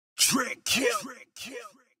TrakKamp,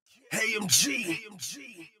 AMG.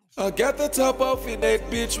 I got the top off in that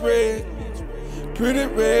bitch red. Pretty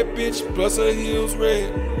red bitch, plus her heels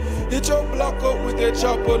red. Hit your block up with that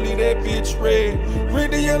chopper, leave that bitch red.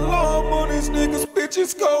 Ring the alarm on these niggas,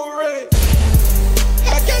 bitches go red.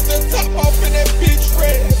 I got the top off in that bitch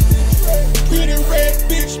red. Pretty red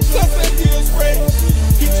bitch, plus her heels red.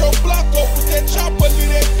 Hit your block up with that chopper,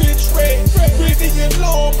 leave that bitch red. Ring the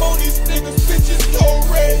alarm on these niggas, bitches go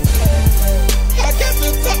red. I got the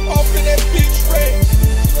top off in that bitch red.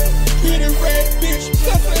 Pretty red bitch,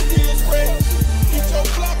 plus her heels red. Hit your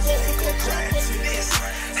block up with that chopper.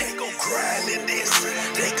 They gon' grind in this,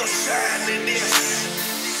 they gon' shine in this.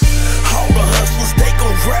 All the hustlers, they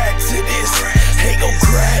gon' ride to this. They gon'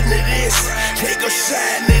 grind to this, they gon'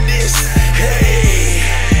 shine in this. Hey,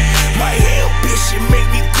 my ambition make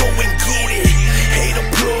me go and get it. Hey, the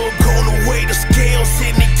plug on the way, the scales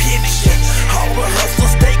in the kitchen. All the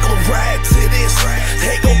hustlers, they gon' ride to this.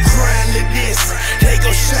 They gon' grind to this, they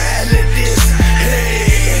gon' shine in this.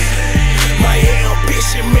 Hey, my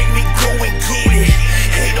ambition make me go and get it.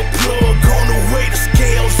 Hey, the plug on the way, the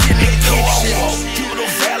scales in the kitchen. I walk through the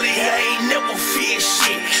valley, I ain't never fear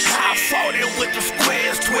shit. I fought it with the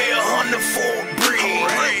squares, 1200 for a brick.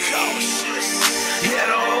 Yeah,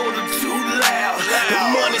 the older too loud. The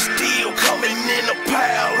money still coming in a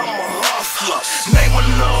pile. I'm a hustler. Name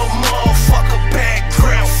another motherfucker,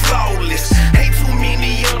 background flawless. Ain't too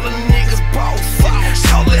many other niggas boss it.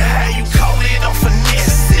 Call it how you call it, I'm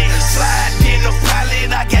finessing. Slide in the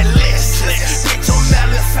pilot, I got lessons. Bitch, I'm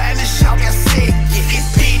malifying, shout got sick.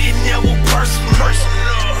 It's beat it, never personal.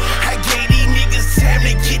 I gave these niggas time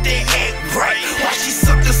to get their act right. Why she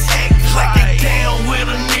suckers act like they down with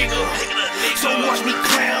a nigga? So watch me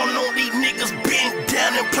clown on these niggas, bend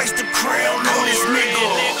down and place the crown on this nigga.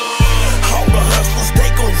 All the hustlers, they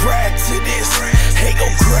gon' ride to this. They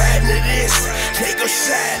gon' grind to this. They gon'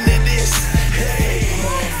 shine to this. Hey,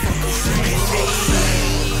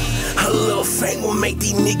 a little fame will make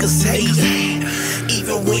these niggas hate,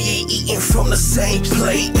 even when you eating from the same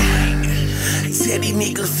plate. Tell these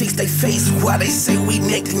niggas fix they face while they say we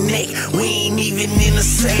neck to neck. We ain't even in the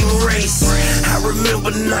same race. I remember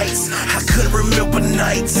nights, I couldn't remember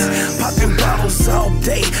nights. Popping bottles all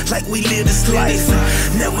day like we live this life.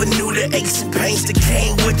 Never knew the aches and pains that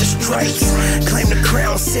came with the stripes. Claim the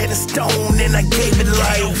crown set in stone and I gave it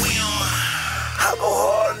life. I go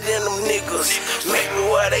harder than them niggas. Maybe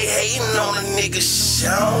why they hating on the niggas, I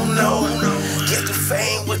don't know. Guess the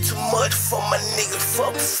fame was too much for my niggas.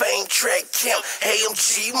 Fuck fame, TrakKamp,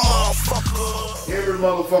 AMG, motherfucker. Every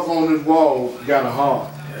motherfucker on this wall got a heart.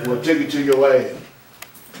 Well, take it to your ass.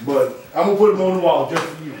 But I'm gonna put them on the wall just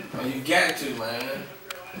for you. Oh, you got to, man.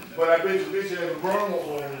 But I bet you bitch has a burn on the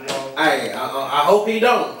wall. Hey, I hope he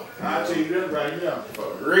don't. I'll tell you that right now.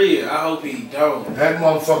 For real, I hope he don't. That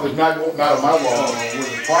motherfucker's not on my wall. Was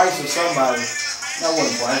it Price or somebody? That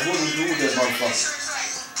wasn't Price. What was that motherfucker?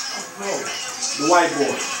 No. The white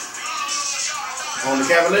boy. On the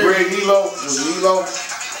Cavaliers? Greg Elo. Was it Elo?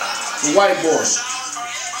 The white boy.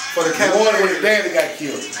 For the Cavaliers. The one where his daddy got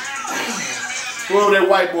killed. Whoever that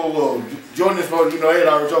white boy was. Jordan is supposed to, he had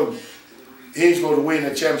already told you. He's supposed to win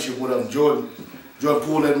that championship with him. Jordan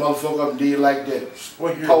pulled that motherfucker up and did like that.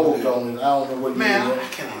 Posed on it. I don't know what year it was. I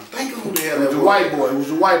cannot think of who the hell that was. It was the white boy. It was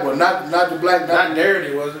the white boy. Not the black. Not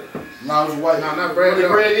Dirty, was it? No, it was the white. No, not Brad.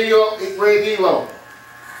 Greg Elo. Greg Elo.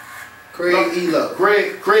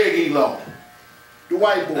 Craig Elo. The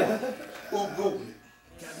white boy. Google it.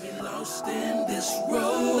 Got me lost in this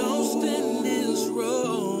road.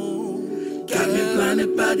 Got me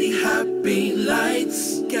blinded by the high beam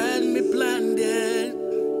lights. Got me blinded.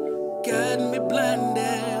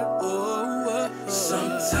 Oh.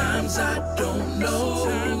 Sometimes I don't know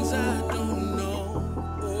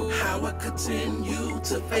how I continue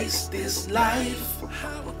to face this life.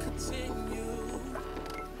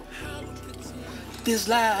 This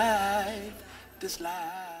life.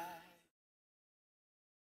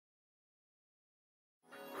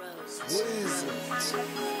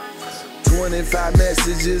 25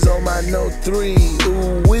 messages on my note 3.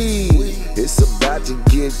 Ooh wee, it's about to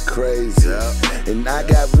get crazy. And I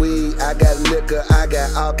got weed, I got liquor, I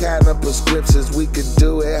got all kind of prescriptions. We could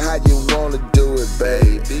do it how you wanna do it,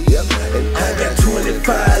 baby. Yep. And I got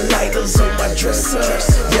 25 lighters on my dresser.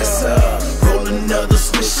 Yes sir, roll another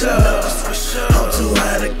swisher. I'm too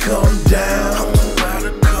high to come down.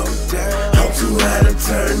 I'm too high to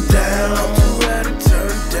turn down.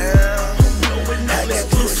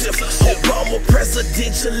 Obama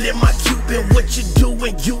presidential in my Cuban. What you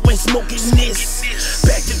doing? You ain't smoking this.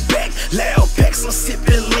 Back to back, loud packs. I'm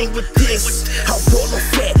sipping lean with this. I roll a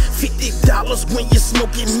fat $50 when you smoke.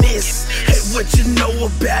 smoking this. Hey, what you know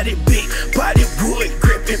about it? Big body wood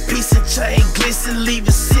gripping, piece and chain glisten, leave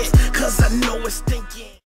it sit, cause I know it's stinky.